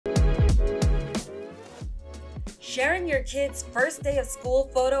Sharing your kid's first day of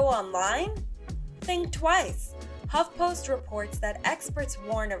school photo online? Think twice. HuffPost reports that experts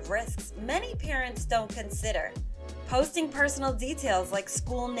warn of risks many parents don't consider. Posting personal details like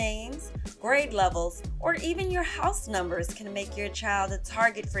school names, grade levels, or even your house numbers can make your child a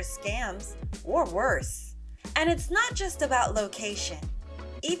target for scams, or worse. And it's not just about location.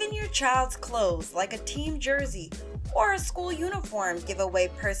 Even your child's clothes, like a team jersey or a school uniform, give away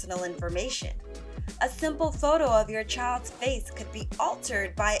personal information. A simple photo of your child's face could be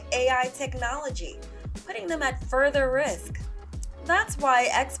altered by AI technology, putting them at further risk. That's why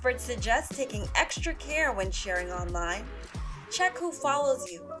experts suggest taking extra care when sharing online. Check who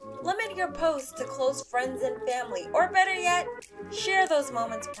follows you. Limit your posts to close friends and family, or better yet, share those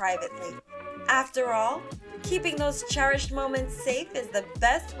moments privately. After all, keeping those cherished moments safe is the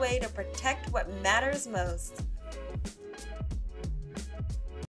best way to protect what matters most.